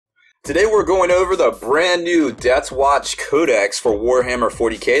Today we're going over the brand new Deathwatch Codex for Warhammer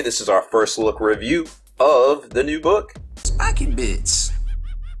 40k. This is our first look review of the new book. Spiky bits.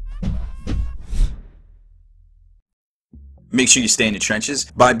 Make sure you stay in the trenches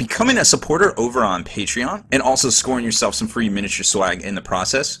by becoming a supporter over on Patreon and also scoring yourself some free miniature swag in the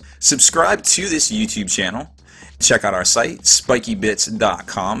process. Subscribe to this YouTube channel. Check out our site,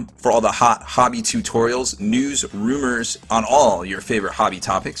 spikybits.com, for all the hot hobby tutorials, news, rumors on all your favorite hobby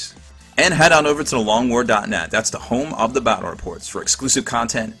topics. And head on over to thelongwar.net. That's the home of the battle reports for exclusive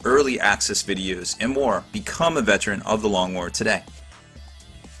content, early access videos, and more. Become a veteran of the Long War today.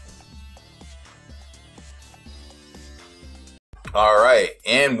 Alright,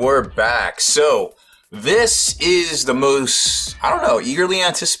 and we're back. So, this is the most, I don't know, eagerly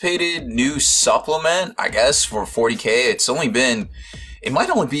anticipated new supplement, I guess, for 40k. It's only been, it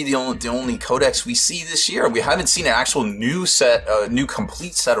might only be the only codex we see this year. We haven't seen an actual new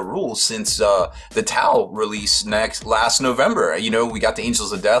complete set of rules since the Tau release last November. You know, we got the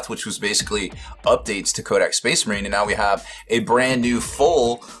Angels of Death, which was basically updates to Codex Space Marine, and now we have a brand new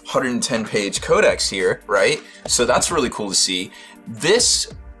full 110-page codex here, right? So that's really cool to see.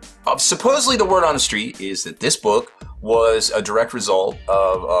 This, supposedly the word on the street is that this book was a direct result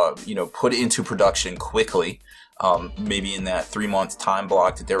of, you know, put into production quickly. Maybe in that 3-month time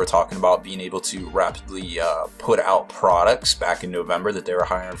block that they were talking about being able to rapidly put out products back in November that they were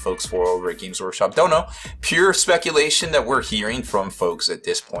hiring folks for over at Games Workshop. Don't know. Pure speculation that we're hearing from folks at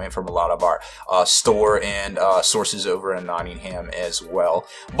this point, from a lot of our store and sources over in Nottingham as well.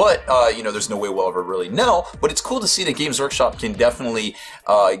 But, you know, there's no way we'll ever really know. But it's cool to see that Games Workshop can definitely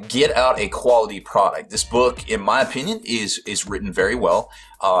get out a quality product. This book, in my opinion, is written very well.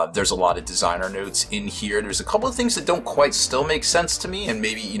 There's a lot of designer notes in here. There's a couple of things that don't quite still make sense to me, and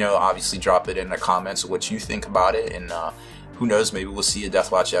maybe, you know, obviously drop it in the comments of what you think about it, and who knows, maybe we'll see a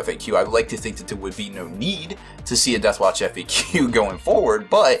Deathwatch FAQ. I would like to think that there would be no need to see a Deathwatch FAQ going forward,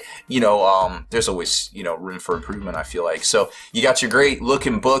 but, you know, there's always, you know, room for improvement, I feel like. So you got your great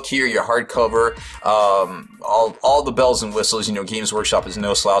looking book here, your hardcover, all the bells and whistles. You know, Games Workshop is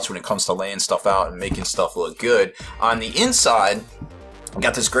no slouch when it comes to laying stuff out and making stuff look good. On the inside,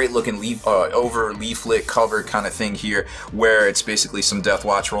 got this great looking over leaflet cover kind of thing here, where it's basically some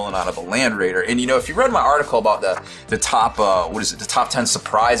Deathwatch rolling out of a Land Raider. And you know, if you read my article about the top the top 10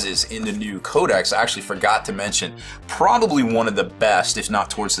 surprises in the new Codex, I actually forgot to mention probably one of the best, if not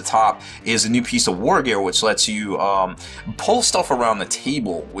towards the top, is a new piece of war gear which lets you pull stuff around the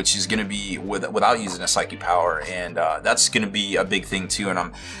table, which is going to be without using a psychic power, and that's going to be a big thing too. And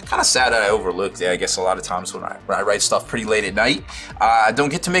I'm kind of sad that I overlooked it. I guess a lot of times when I write stuff pretty late at night, I don't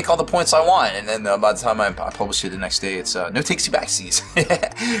get to make all the points I want, and then by the time I publish it the next day, it's no takesy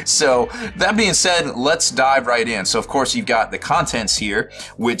backsies. So that being said, let's dive right in. So of course you've got the contents here,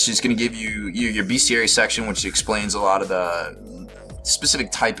 which is going to give you your bestiary section, which explains a lot of the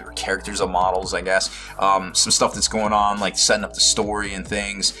specific type of characters of models, I guess. Some stuff that's going on, like setting up the story and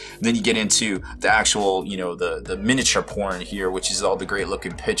things. Then you get into the actual, you know, the miniature porn here, which is all the great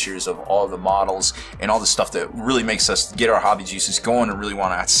looking pictures of all the models and all the stuff that really makes us get our hobby juices going and really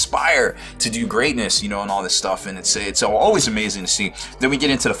want to aspire to do greatness, you know, and all this stuff. And it's always amazing to see. Then we get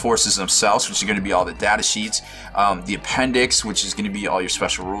into the forces themselves, which are going to be all the data sheets, the appendix, which is going to be all your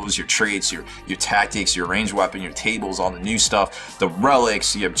special rules, your traits, your tactics, your ranged weapon, your tables, all the new stuff, the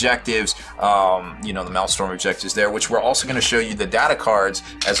relics, the objectives, you know, the Maelstrom objectives there, which we're also going to show you the data cards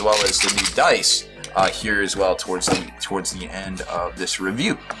as well as the new dice here as well towards the end of this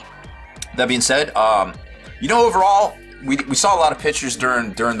review. That being said, you know, overall, we saw a lot of pictures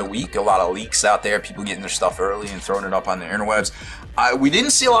during the week, a lot of leaks out there, people getting their stuff early and throwing it up on the interwebs. We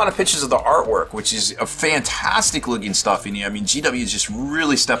didn't see a lot of pictures of the artwork, which is a fantastic looking stuff in here. I mean, GW is just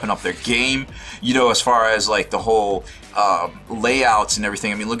really stepping up their game, you know, as far as like the whole layouts and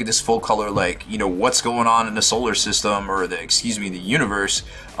everything. I mean, look at this full color, like, you know, what's going on in the solar system, or the universe,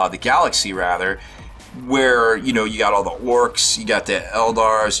 the galaxy rather, where, you know, you got all the orcs, you got the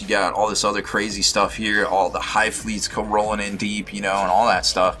Eldars, you got all this other crazy stuff here, all the hive fleets rolling in deep, you know, and all that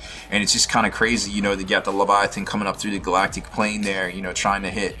stuff. And it's just kind of crazy, you know, you got the Leviathan coming up through the galactic plane there, you know, trying to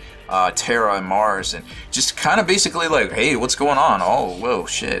hit Terra and Mars, and just kind of basically like, hey, what's going on? Oh, whoa,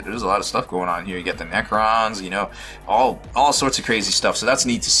 shit, there's a lot of stuff going on here. You got the Necrons, you know, all sorts of crazy stuff. So that's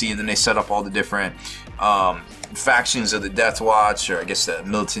neat to see. And then they set up all the different factions of the Deathwatch, or I guess the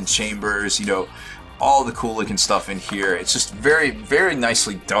militant chambers, you know, all the cool looking stuff in here. It's just very, very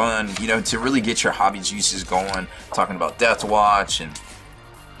nicely done, you know, to really get your hobby juices going. Talking about Deathwatch and,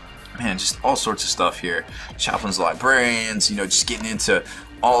 man, just all sorts of stuff here. Chaplain's Librarians, you know, just getting into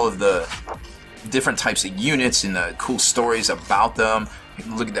all of the different types of units and the cool stories about them.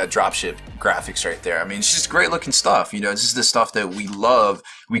 Look at that dropship graphics right there. I mean, it's just great looking stuff. You know, it's just the stuff that we love,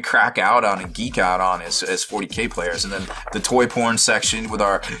 we crack out on and geek out on as 40k players. And then the toy porn section with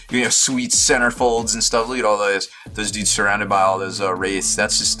our, you know, sweet centerfolds and stuff. Look at all those dudes surrounded by all those wraiths.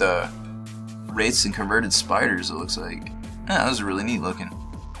 That's just wraiths and converted spiders, it looks like. Yeah, those are really neat looking.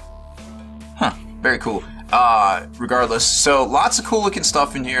 Huh, very cool. Regardless, so lots of cool looking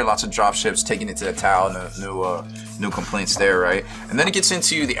stuff in here, lots of dropships, taking it to the town, no complaints there, right? And then it gets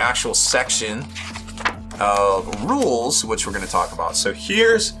into the actual section of rules, which we're going to talk about. So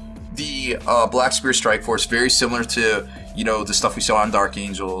here's the Black Spear Strike Force, very similar to, you know, the stuff we saw on Dark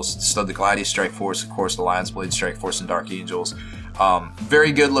Angels, the Gladius Strike Force, of course, the Lion's Blade Strike Force and Dark Angels.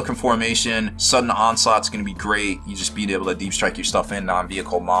 Very good looking formation. Sudden onslaught's going to be great. You just being able to deep strike your stuff in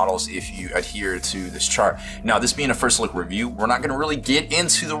non-vehicle models if you adhere to this chart. Now, this being a first look review, we're not going to really get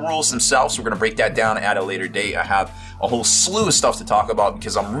into the rules themselves. We're going to break that down at a later date. I have a whole slew of stuff to talk about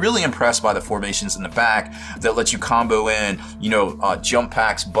because I'm really impressed by the formations in the back that let you combo in, you know, jump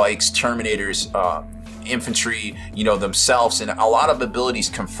packs, bikes, Terminators, infantry, you know, themselves, and a lot of abilities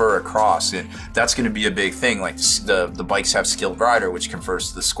confer across, and that's going to be a big thing. Like the bikes have skilled rider, which confers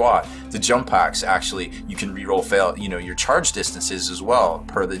to the squad. The jump packs, actually, you can reroll fail, you know, your charge distances as well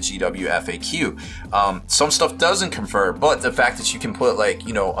per the GW FAQ. Some stuff doesn't confer, but the fact that you can put, like,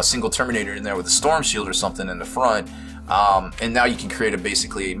 you know, a single Terminator in there with a storm shield or something in the front, and now you can create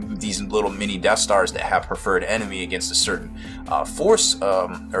basically these little mini Death Stars that have preferred enemy against a certain force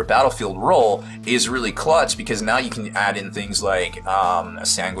or battlefield role is really clutch, because now you can add in things like a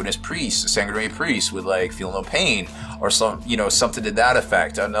sanguinary priest with like feel no pain, or some, you know, something to that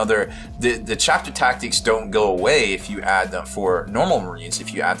effect. Another, the chapter tactics don't go away if you add them for normal Marines,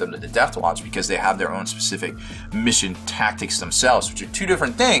 if you add them to the Deathwatch, because they have their own specific mission tactics themselves, which are two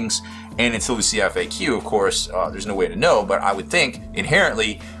different things. And until we see FAQ, of course, there's no way to know, but I would think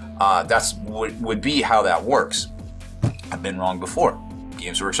inherently that's would be how that works. I've been wrong before.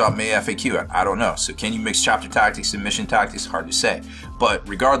 Games Workshop may FAQ it, I don't know. So can you mix chapter tactics and mission tactics? Hard to say. But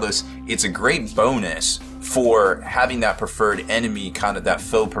regardless, it's a great bonus for having that preferred enemy, kind of that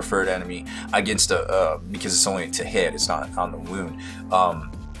faux preferred enemy against because it's only to hit, it's not on the wound.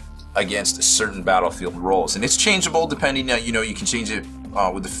 Against certain battlefield roles, and it's changeable depending. You know, you can change it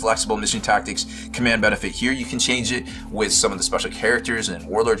with the flexible mission tactics command benefit here. You can change it with some of the special characters and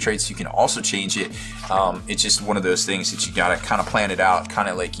warlord traits. You can also change it. It's just one of those things that you gotta kind of plan it out, kind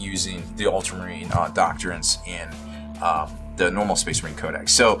of like using the Ultramarine doctrines in the normal Space Marine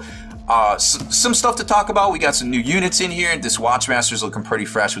Codex. So some stuff to talk about. We got some new units in here. This Watchmaster's looking pretty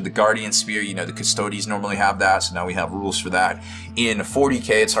fresh with the Guardian Spear. You know, the Custodies normally have that, so now we have rules for that. In 40k,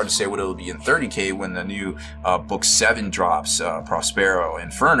 it's hard to say what it'll be in 30k when the new Book 7 drops. Prospero,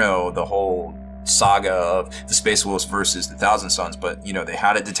 Inferno, the whole saga of the Space Wolves versus the Thousand Sons. But, you know, they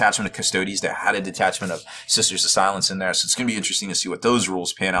had a detachment of Custodies, they had a detachment of Sisters of Silence in there, so it's going to be interesting to see what those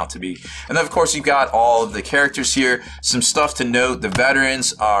rules pan out to be. And then, of course, you've got all of the characters here. Some stuff to note: the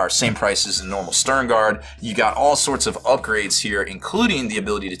veterans are same price as the normal Stern Guard. You got all sorts of upgrades here, including the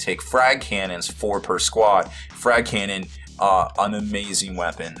ability to take frag cannons, 4 per squad. Frag cannon, an amazing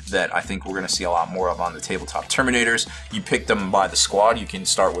weapon that I think we're going to see a lot more of on the tabletop. Terminators, you pick them by the squad. You can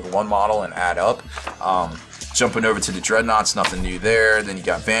start with one model and add up. Jumping over to the Dreadnoughts, nothing new there. Then you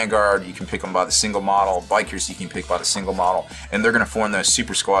got Vanguard, you can pick them by the single model. Bikers, you can pick by the single model. And they're going to form those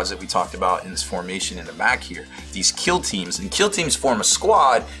super squads that we talked about in this formation in the back here. These kill teams. And kill teams form a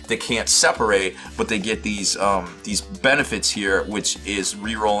squad that can't separate, but they get these benefits here, which is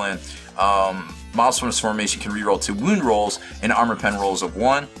rerolling. Models from this formation can reroll 2 wound rolls and armor pen rolls of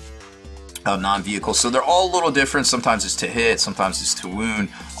 1 non-vehicle. So they're all a little different. Sometimes it's to hit, sometimes it's to wound,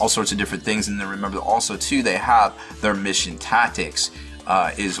 all sorts of different things. And then remember also too, they have their mission tactics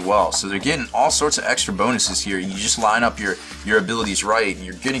as well. So they're getting all sorts of extra bonuses here. You just line up your abilities right, and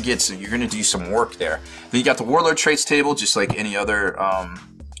you're gonna do some work there. Then you got the Warlord traits table, just like any other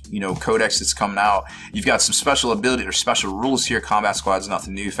you know, Codex that's coming out. You've got some special ability or special rules here. Combat squads,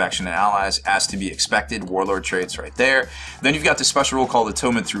 nothing new. Faction and allies, as to be expected. Warlord traits right there. Then you've got this special rule called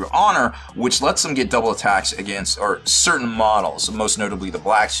Atonement Through Honor, which lets them get double attacks against or certain models, most notably the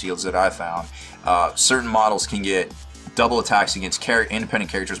Black Shields that I found. Certain models can get double attacks against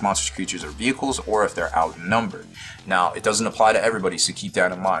independent characters, monsters, creatures, or vehicles, or if they're outnumbered. Now, it doesn't apply to everybody, so keep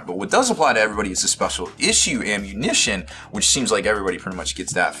that in mind. But what does apply to everybody is the special issue ammunition, which seems like everybody pretty much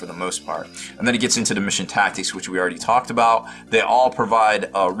gets that for the most part. And then it gets into the mission tactics, which we already talked about. They all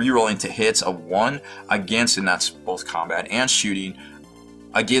provide reroll into hits of 1 against, and that's both combat and shooting,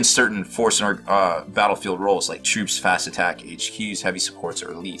 against certain force or battlefield roles like troops, fast attack, HQs, heavy supports, or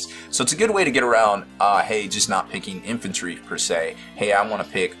elites. So it's a good way to get around, hey, just not picking infantry per se. Hey, I want to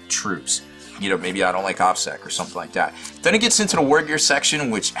pick troops. You know, maybe I don't like OPSEC or something like that. Then it gets into the war gear section,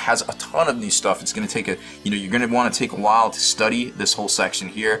 which has a ton of new stuff. It's going to take a, you're going to want to take a while to study this whole section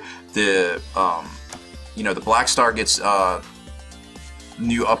here. The, the Black Star gets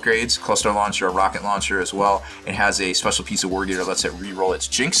new upgrades, cluster launcher, a rocket launcher as well. It has a special piece of war gear that lets it re-roll its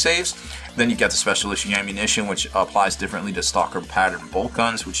jinx saves. Then you get the special issue ammunition, which applies differently to stalker pattern bolt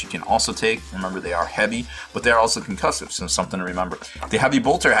guns, which you can also take. Remember, they are heavy, but they're also concussive, so something to remember. The heavy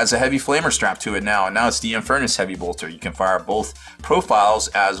bolter has a heavy flamer strapped to it now, and now it's the Infernus heavy bolter. You can fire both profiles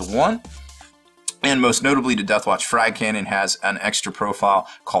as one. And most notably, the Deathwatch frag cannon has an extra profile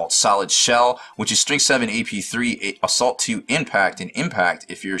called Solid Shell, which is Strength 7 AP3, Assault 2 Impact, and Impact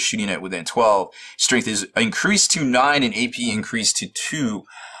if you're shooting it within 12. Strength is increased to 9 and AP increased to 2.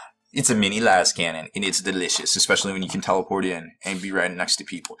 It's a mini las cannon, and it's delicious, especially when you can teleport in and be right next to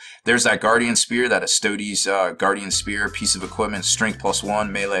people. There's that Guardian Spear, that Astodes Guardian Spear, piece of equipment, strength +1,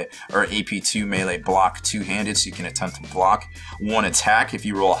 melee, or AP2 melee block, two-handed, so you can attempt to block one attack. If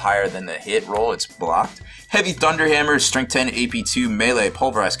you roll higher than the hit roll, it's blocked. Heavy Thunderhammer, strength 10, AP2, melee,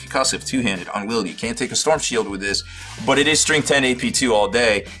 pulverized, concussive, two-handed, unwieldy. Can't take a Storm Shield with this, but it is strength 10, AP2 all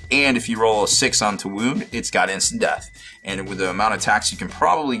day, and if you roll a 6 onto wound, it's got instant death. And with the amount of attacks you can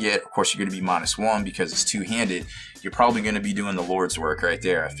probably get, of course, you're going to be -1 because it's two-handed. You're probably going to be doing the Lord's work right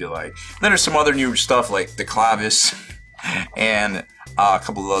there, I feel like. Then there's some other new stuff like the Clavis and a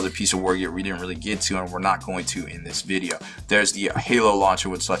couple of other pieces of war gear we didn't really get to, and we're not going to in this video. There's the Halo launcher,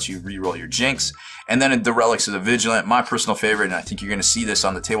 which lets you re-roll your jinx. And then the Relics of the Vigilant. My personal favorite, and I think you're going to see this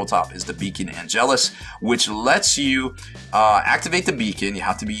on the tabletop, is the Beacon Angelus, which lets you activate the beacon. You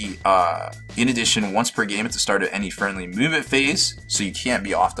have to be, in addition, once per game at the start of any friendly movement phase, so you can't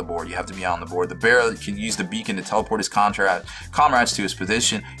be off the board. You have to be on the board. The Baer can use the beacon to teleport his comrades to his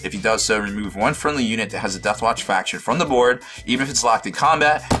position. If he does so, remove one friendly unit that has a Deathwatch faction from the board, even if it's locked in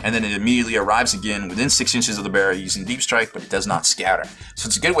combat, and then it immediately arrives again within 6 inches of the Baer using Deep Strike, but it does not scatter. So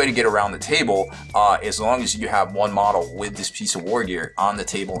it's a good way to get around the table, as long as you have one model with this piece of war gear on the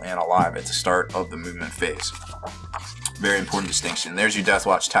table and alive at the start of the movement phase. Very important distinction. There's your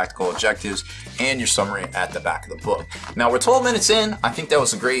Deathwatch tactical objectives and your summary at the back of the book. Now we're 12 minutes in. I think that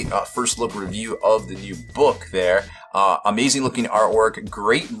was a great first look review of the new book there. Amazing looking artwork,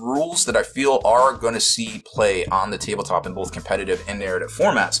 great rules that I feel are going to see play on the tabletop in both competitive and narrative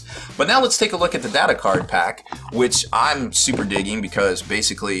formats. But now let's take a look at the data card pack, which I'm super digging because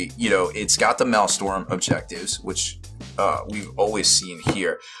basically, it's got the Maelstrom objectives, which we've always seen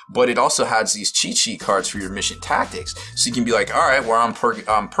here, but it also has these cheat sheet cards for your mission tactics, so you can be like, all right, we're on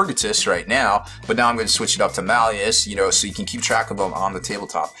Purgatus right now, but now I'm going to switch it up to Malleus, so you can keep track of them on the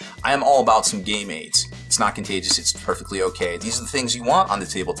tabletop. I am all about some game aids. It's not contagious, it's perfectly okay. These are the things you want on the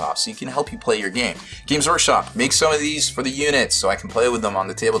tabletop, so you can help you play your game. Games Workshop, make some of these for the units so I can play with them on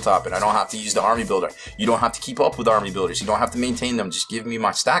the tabletop, and I don't have to use the army builder. You don't have to keep up with army builders. You don't have to maintain them. Just give me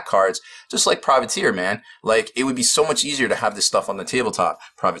my stack cards, just like Privateer, man. Like, it would be so much easier to have this stuff on the tabletop.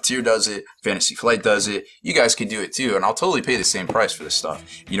 Privateer does it, Fantasy Flight does it, you guys can do it too, and I'll totally pay the same price for this stuff.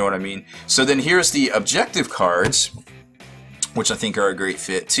 You know what I mean? So then here's the objective cards, which I think are a great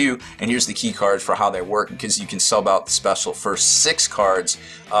fit too, and here's the key cards for how they work, because you can sub out the special first 6 cards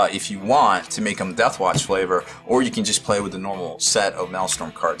if you want to make them Deathwatch flavor, or you can just play with the normal set of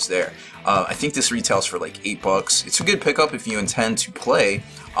Maelstrom cards there. I think this retails for like $8. It's a good pickup if you intend to play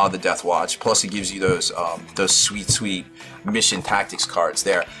the Deathwatch. Plus, it gives you those sweet mission tactics cards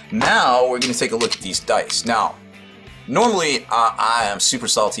there. Now we're going to take a look at these dice. Now, normally I am super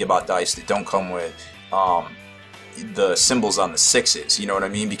salty about dice that don't come with the symbols on the 6s, you know what I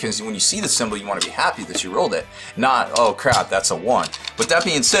mean? Because when you see the symbol, you want to be happy that you rolled it, not, oh crap, that's a 1. But that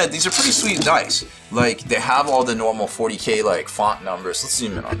being said, these are pretty sweet dice. Like, they have all the normal 40k like font numbers. Let's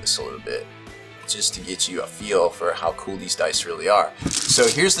zoom in on this a little bit, just to get you a feel for how cool these dice really are. So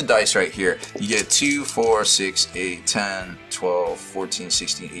here's the dice right here. You get 2, 4, 6, 8, 10, 12, 14,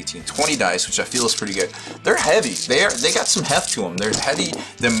 16, 18, 20 dice, which I feel is pretty good. They're heavy. They got some heft to them. They're heavy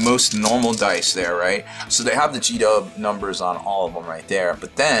than most normal dice there, right? So they have the GW numbers on all of them right there.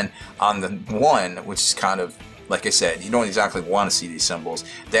 But then on the one, which is kind of, like I said, you don't exactly want to see these symbols.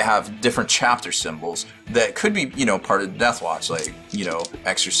 They have different chapter symbols that could be, part of the Deathwatch, like,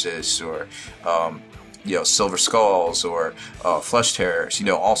 Exorcists or, Silver Skulls or Flesh Terrors,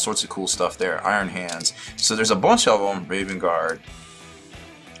 all sorts of cool stuff there. Iron Hands. So there's a bunch of them. Raven Guard,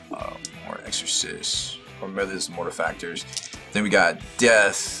 or Exorcists, or maybe there's Mortifactors. Then we got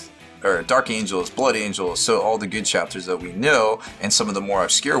Death, or Dark Angels, Blood Angels, so all the good chapters that we know, and some of the more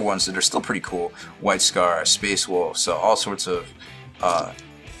obscure ones that are still pretty cool. White Scar, Space Wolf, so all sorts of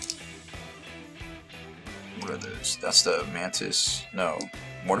what are those? That's the Mantis, no,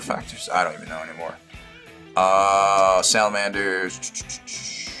 Mortifactors? I don't even know anymore. Salamanders,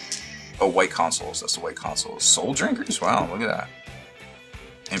 oh, White Consoles, that's the White Consoles. Soul Drinkers, wow, look at that.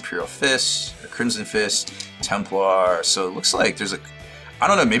 Imperial Fist, Crimson Fist, Templar, so it looks like there's a, I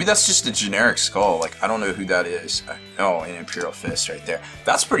don't know, maybe that's just a generic skull, like, I don't know who that is. Oh, an Imperial Fist right there.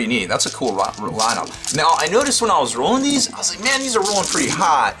 That's pretty neat, that's a cool lineup. Now, I noticed when I was rolling these, I was like, man, these are rolling pretty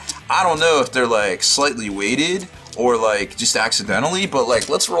hot. I don't know if they're, like, slightly weighted, or, like, just accidentally, but, like,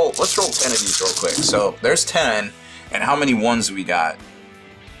 let's roll 10 of these real quick. So, there's 10, and how many ones do we got?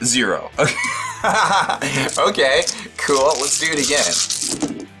 0. Okay. Okay, cool, let's do it again.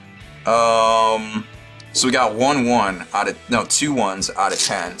 So we got 1 out of, no, 2 ones out of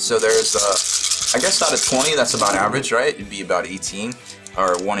 10. So there's, I guess out of 20, that's about average, right? It'd be about 18,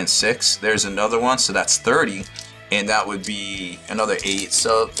 or 1 in 6. There's another one, so that's 30, and that would be another 8.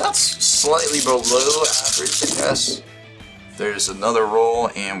 So that's slightly below average, I guess. There's another roll,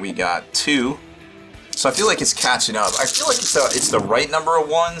 and we got 2. So I feel like it's catching up. I feel like it's the right number of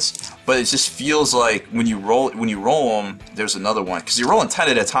ones, but it just feels like when you roll them, there's another one, because you're rolling 10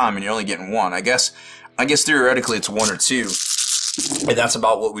 at a time and you're only getting 1. I guess theoretically it's 1 or 2, and that's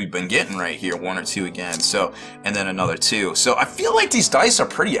about what we've been getting right here, 1 or 2 again. So, and then another 2. So I feel like these dice are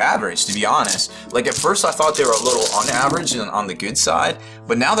pretty average, to be honest. Like at first I thought they were a little unaverage and on the good side,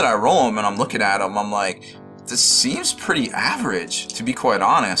 but now that I roll them and I'm looking at them, I'm like, this seems pretty average, to be quite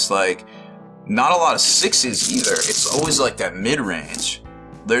honest. Like, not a lot of 6s either. It's always like that mid-range.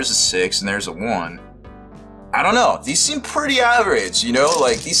 There's a 6 and there's a 1. I don't know. These seem pretty average, you know?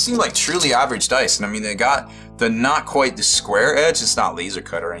 Like, these seem like truly average dice. And I mean, they got the not quite the square edge. It's not laser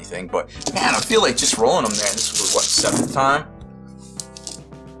cut or anything. But, man, I feel like just rolling them there. This was, what, 7th time?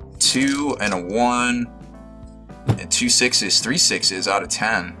 2 and a 1 and 2 6s, 3 6s out of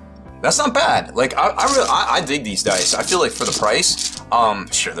 10. That's not bad. Like, I dig these dice. I feel like for the price,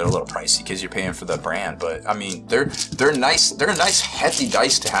 sure, they're a little pricey because you're paying for the brand, but I mean, they're nice. They're a nice hefty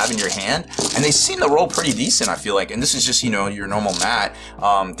dice to have in your hand, and they seem to roll pretty decent, I feel like. And this is just, you know, your normal mat,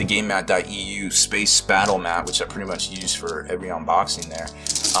 the GameMat.eu Space Battle Mat, which I pretty much use for every unboxing there.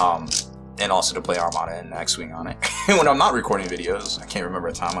 And also to play Armada and X-Wing on it. When I'm not recording videos. I can't remember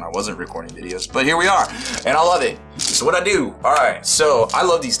a time when I wasn't recording videos, but here we are, and I love it. So what I do, alright, so I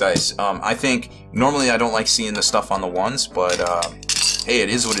love these dice. I think, normally I don't like seeing the stuff on the ones, but hey, it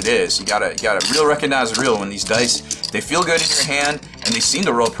is what it is. You gotta real recognize real when these dice, they feel good in your hand, and they seem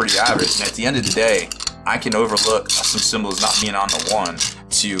to roll pretty average, and at the end of the day, I can overlook some symbols not being on the 1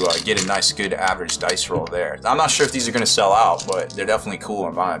 to get a nice, good, average dice roll there. I'm not sure if these are going to sell out, but they're definitely cool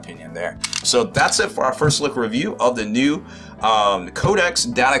in my opinion there. So that's it for our first look review of the new Codex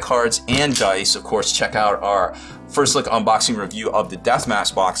data cards and dice. Of course, check out our first look unboxing review of the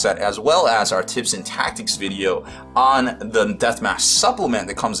Deathmatch box set, as well as our tips and tactics video on the Deathmatch supplement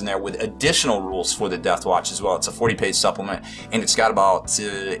that comes in there with additional rules for the Deathwatch as well. It's a 40-page supplement, and it's got about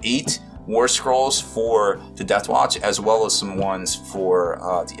 8 War Scrolls for the Deathwatch, as well as some ones for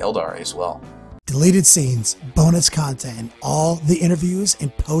the Eldar as well. Deleted scenes, bonus content, and all the interviews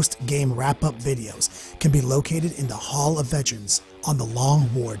and post-game wrap-up videos can be located in the Hall of Veterans on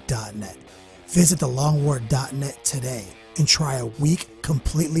thelongwar.net. Visit thelongwar.net today and try a week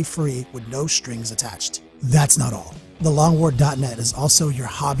completely free with no strings attached. That's not all. Thelongwar.net is also your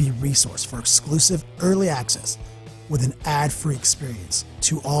hobby resource for exclusive early access with an ad-free experience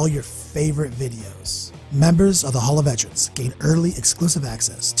to all your favorite videos. Members of the Hall of Veterans gain early exclusive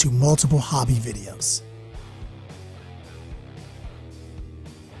access to multiple hobby videos.